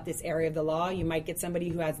knowledgeable about this area of the law. You might get somebody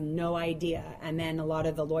who has no idea. And then a lot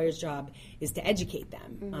of the lawyer's job is to educate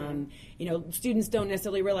them. Mm-hmm. Students don't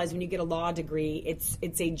necessarily realize when you get a law degree,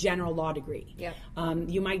 it's a general law degree. Yep.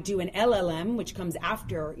 You might do an LLM, which comes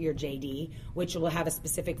after your JD, which will have a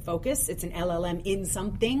specific focus. It's an LLM in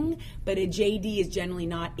something, but a JD is generally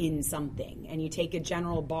not in something. And you take a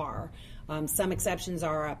general bar. Some exceptions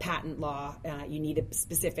are a patent law. You need a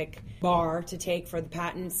specific bar to take for the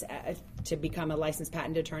patents to become a licensed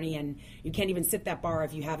patent attorney, and you can't even sit that bar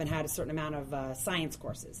if you haven't had a certain amount of science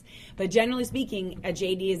courses. But generally speaking, a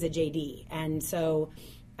JD is a JD. And so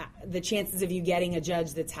the chances of you getting a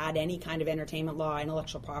judge that's had any kind of entertainment law,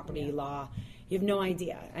 intellectual property law, you have no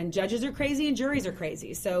idea. And judges are crazy and juries are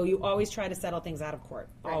crazy. So you always try to settle things out of court,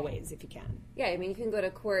 always, if you can. Yeah, I mean, you can go to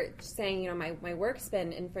court saying, my work's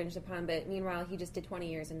been infringed upon, but meanwhile, he just did 20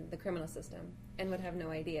 years in the criminal system and would have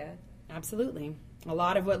no idea. Absolutely. A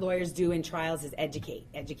lot of what lawyers do in trials is educate.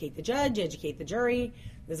 Educate the judge, educate the jury.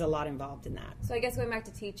 There's a lot involved in that. So I guess going back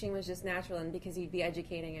to teaching was just natural, and because you'd be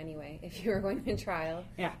educating anyway if you were going to trial.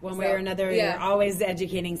 Yeah, one way or another, you're always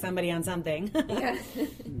educating somebody on something. Yeah.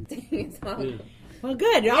 Well,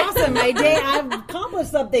 good. Awesome. I've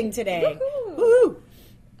accomplished something today.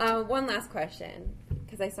 Woohoo! One last question,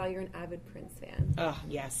 because I saw you're an avid Prince fan. Oh,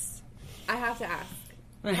 yes. I have to ask.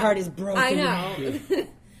 My heart is broken. I know.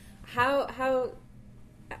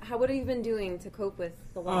 What have you been doing to cope with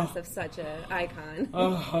the loss of such an icon?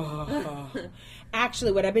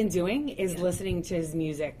 Actually, what I've been doing is listening to his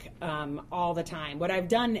music all the time. What I've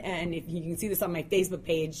done, and if you can see this on my Facebook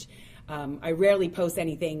page, I rarely post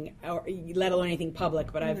anything, or let alone anything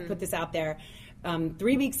public, but I've put this out there. 3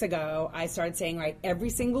 weeks ago, I started saying,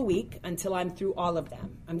 every single week until I'm through all of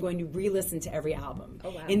them, I'm going to re-listen to every album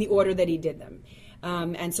in the order that he did them.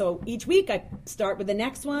 And so each week I start with the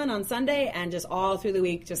next one on Sunday, and just all through the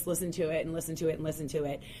week just listen to it and listen to it and listen to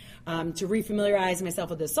it to refamiliarize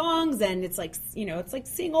myself with the songs. And it's like, it's like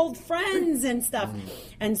seeing old friends and stuff.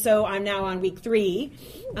 And so I'm now on week 3.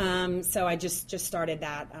 So I just started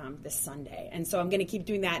that this Sunday. And so I'm going to keep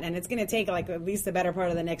doing that. And it's going to take at least the better part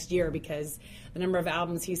of the next year, because the number of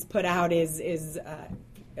albums he's put out is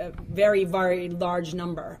a very, very large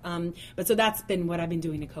number. But so that's been what I've been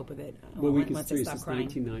doing to cope with it. What week is once 3? I Is stop this crying.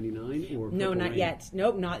 1999 or No, Purple not Rain? yet.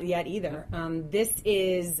 Nope, not yet either. This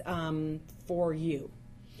is For You.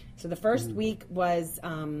 So the first week was,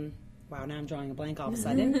 wow, now I'm drawing a blank all of a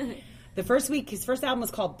sudden. The first week, his first album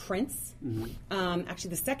was called Prince.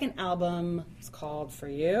 Actually, the second album is called For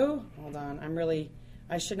You. Hold on,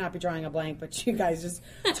 I should not be drawing a blank, but you guys just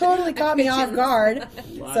totally caught me off guard.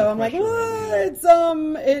 So I'm like,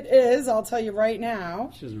 it is. I'll tell you right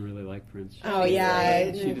now. She doesn't really like Prince. Oh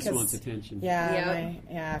yeah, She just wants attention.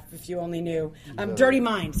 Yeah. If you only knew. Dirty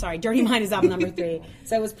Mind. Sorry, Dirty Mind is album number 3.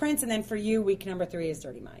 So it was Prince, and then For You, week number 3 is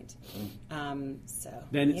Dirty Mind. Then it's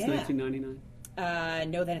 1999.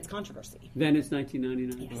 no, then it's controversy. Then it's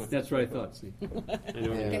 1999. Yes. That's what I thought. See, I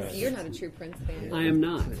know. I guess you're not a true Prince fan. I am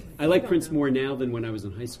not. I like Prince more now than when I was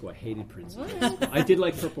in high school. I hated Prince. I did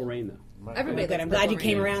like Purple Rain though. Everybody. Good. I'm glad you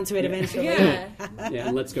came around to it eventually. Yeah. Yeah,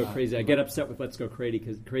 and Let's Go Crazy. I get upset with Let's Go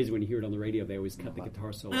Crazy when you hear it on the radio. They always cut the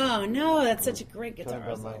guitar solo. Oh no, that's such a great Talking guitar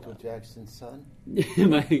about solo. Michael Jackson's son?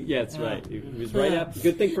 Yeah, that's right. It was right up.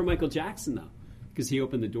 Good thing for Michael Jackson though, because he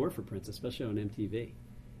opened the door for Prince, especially on MTV.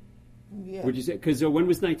 Yeah. Would you say? Because when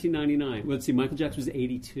was 1999? Let's see. Michael Jackson was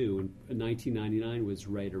 82, and 1999 was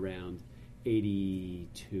right around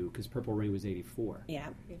 82, because Purple Rain was 84. Yeah.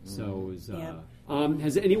 So it was. Yeah.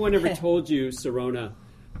 Has anyone ever told you, Serona,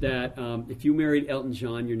 that if you married Elton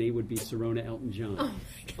John, your name would be Serona Elton John? Oh.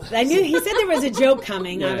 I knew he said there was a joke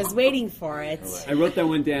coming. Yeah. I was waiting for it. I wrote that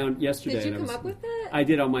one down yesterday. Did you and come up with that? I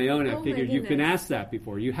did on my own. I Oh, my figured you've been goodness. asked that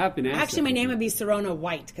before. You have been asked. Actually, my that name before. would be Serona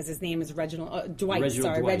White because his name is Reginald Dwight.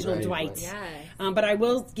 Reginald Dwight, right. Yes. But I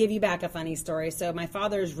will give you back a funny story. So my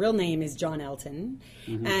father's real name is John Elton,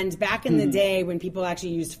 and back in the day when people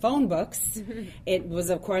actually used phone books, it was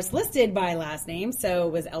of course listed by last name. So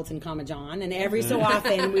it was Elton, John, and every so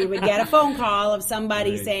often we would get a phone call of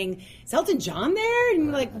somebody Right. saying, "Is Elton John there?" And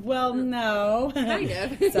you're like, "Well, no." Kind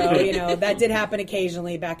of. So that did happen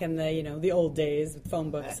occasionally back in the the old days with phone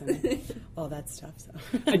books and all that stuff. So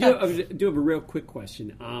I do have a real quick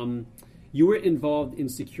question. You were involved in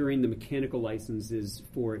securing the mechanical licenses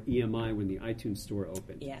for EMI when the iTunes store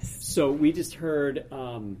opened. Yes. So we just heard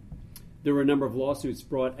there were a number of lawsuits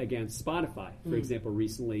brought against Spotify, for example,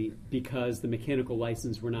 recently, because the mechanical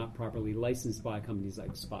licenses were not properly licensed by companies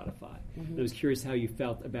like Spotify. And I was curious how you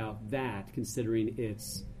felt about that, considering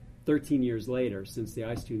it's 13 years later since the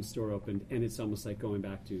iTunes store opened, and it's almost like going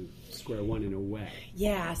back to square one in a way.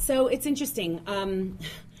 Yeah, so it's interesting.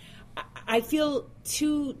 I feel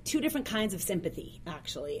two different kinds of sympathy,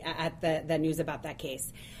 actually, at the news about that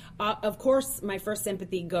case. Of course, my first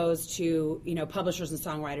sympathy goes to publishers and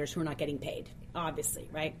songwriters who are not getting paid, obviously,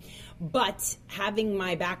 right? But having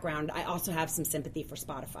my background, I also have some sympathy for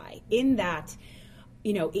Spotify in that,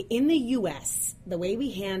 in the U.S., the way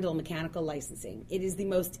we handle mechanical licensing, it is the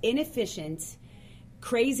most inefficient,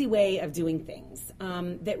 crazy way of doing things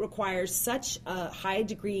that requires such a high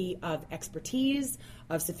degree of expertise,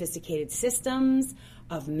 of sophisticated systems,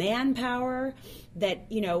 of manpower, that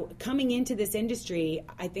coming into this industry,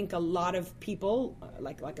 I think a lot of people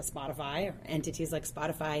like a Spotify or entities like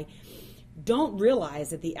Spotify don't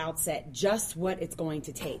realize at the outset just what it's going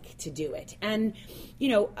to take to do it. And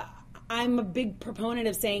I'm a big proponent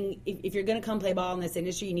of saying if you're going to come play ball in this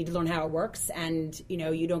industry, you need to learn how it works, and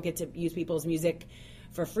you don't get to use people's music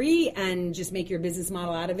for free and just make your business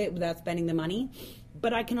model out of it without spending the money.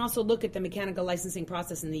 But I can also look at the mechanical licensing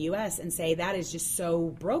process in the U.S. and say that is just so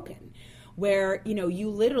broken, where you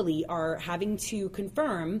literally are having to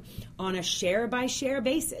confirm on a share-by-share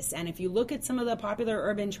basis. And if you look at some of the popular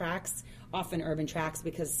urban tracks, often urban tracks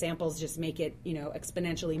because samples just make it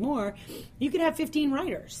exponentially more, you could have 15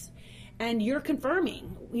 writers. And you're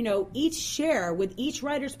confirming each share with each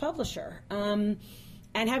writer's publisher.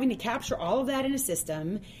 And having to capture all of that in a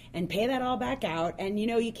system and pay that all back out. And,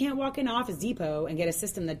 you can't walk in Office Depot and get a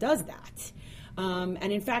system that does that.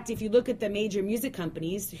 And in fact, if you look at the major music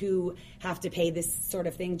companies who have to pay this sort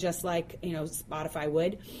of thing, just like, Spotify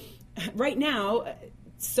would, right now,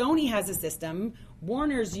 Sony has a system,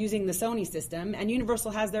 Warner's using the Sony system, and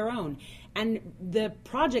Universal has their own. And the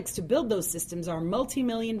projects to build those systems are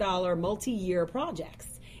multi-million-dollar, multi-year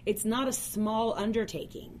projects. It's not a small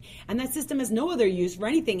undertaking. And that system has no other use for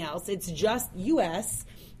anything else. It's just U.S.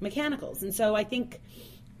 mechanicals. And so I think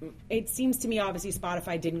it seems to me, obviously,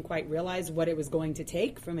 Spotify didn't quite realize what it was going to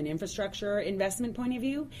take from an infrastructure investment point of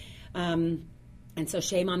view. And so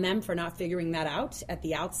shame on them for not figuring that out at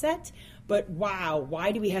the outset. But wow,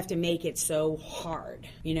 why do we have to make it so hard?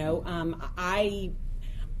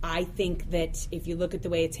 I think that if you look at the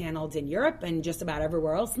way it's handled in Europe and just about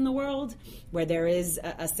everywhere else in the world, where there is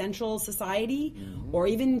a central society, or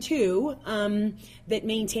even two, that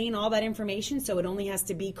maintain all that information so it only has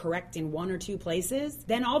to be correct in one or two places,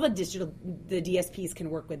 then all the DSPs can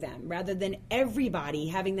work with them, rather than everybody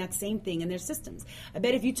having that same thing in their systems. I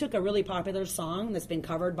bet if you took a really popular song that's been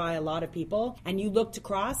covered by a lot of people and you looked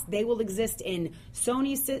across, they will exist in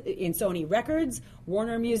Sony Records,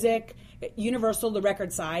 Warner Music, Universal, the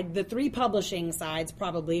record side, the three publishing sides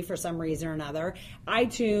probably for some reason or another,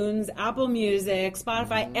 iTunes, Apple Music,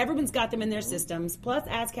 Spotify, everyone's got them in their systems, plus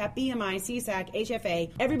ASCAP, BMI, CSAC,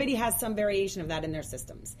 HFA, everybody has some variation of that in their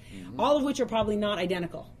systems, all of which are probably not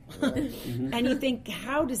identical. And you think,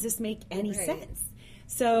 how does this make any sense?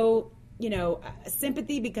 So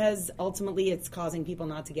sympathy because ultimately it's causing people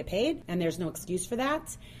not to get paid, and there's no excuse for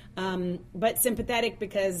that. But sympathetic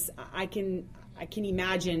because I can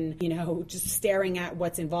imagine, just staring at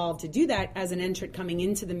what's involved to do that as an entrant coming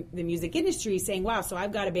into the music industry, saying, wow, so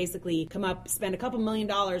I've got to basically come up, spend a couple $1 million,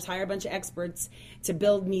 hire a bunch of experts to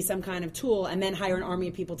build me some kind of tool, and then hire an army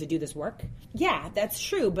of people to do this work. Yeah, that's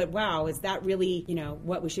true, but wow, is that really,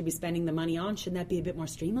 what we should be spending the money on? Shouldn't that be a bit more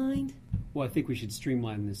streamlined? Well, I think we should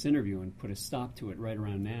streamline this interview and put a stop to it right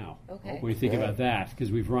around now. Okay. What do you think about that? Because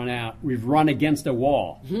we've run against a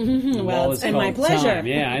wall. Well, it's been my pleasure. Time.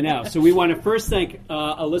 Yeah, I know. So we want to first thank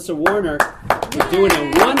Alyssa Warner for doing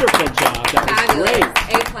a wonderful job. That was great.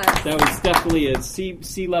 A+. That was definitely a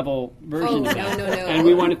C-level version of that. No. And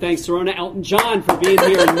we want to thank Serona, Elton John for being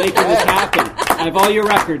here and making this happen. I have all your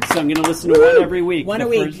records, so I'm going to listen to one every week. One a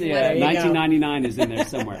week. 1999 is in there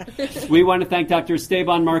somewhere. We want to thank Dr.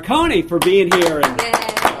 Esteban Marconi for being here and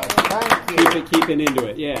keeping into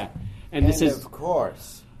it. Yeah. And this is, of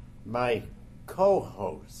course, my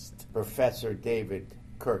co-host, Professor David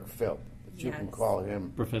Kirk-Philp. But you can call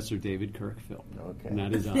him Professor David Kirk-Philp. Okay. And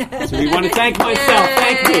that is on. So we want to thank myself.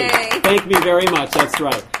 Thank me very much. That's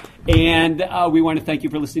right. And we want to thank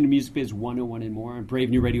you for listening to Music Biz 101 and more on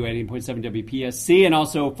Brave New Radio 88.7 WPSC, and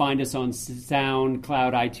also find us on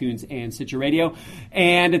SoundCloud, iTunes, and Stitcher Radio.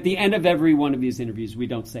 And at the end of every one of these interviews, we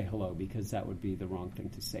don't say hello because that would be the wrong thing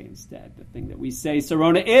to say instead. The thing that we say,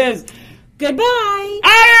 Serona, is goodbye.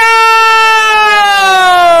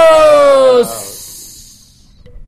 Adios!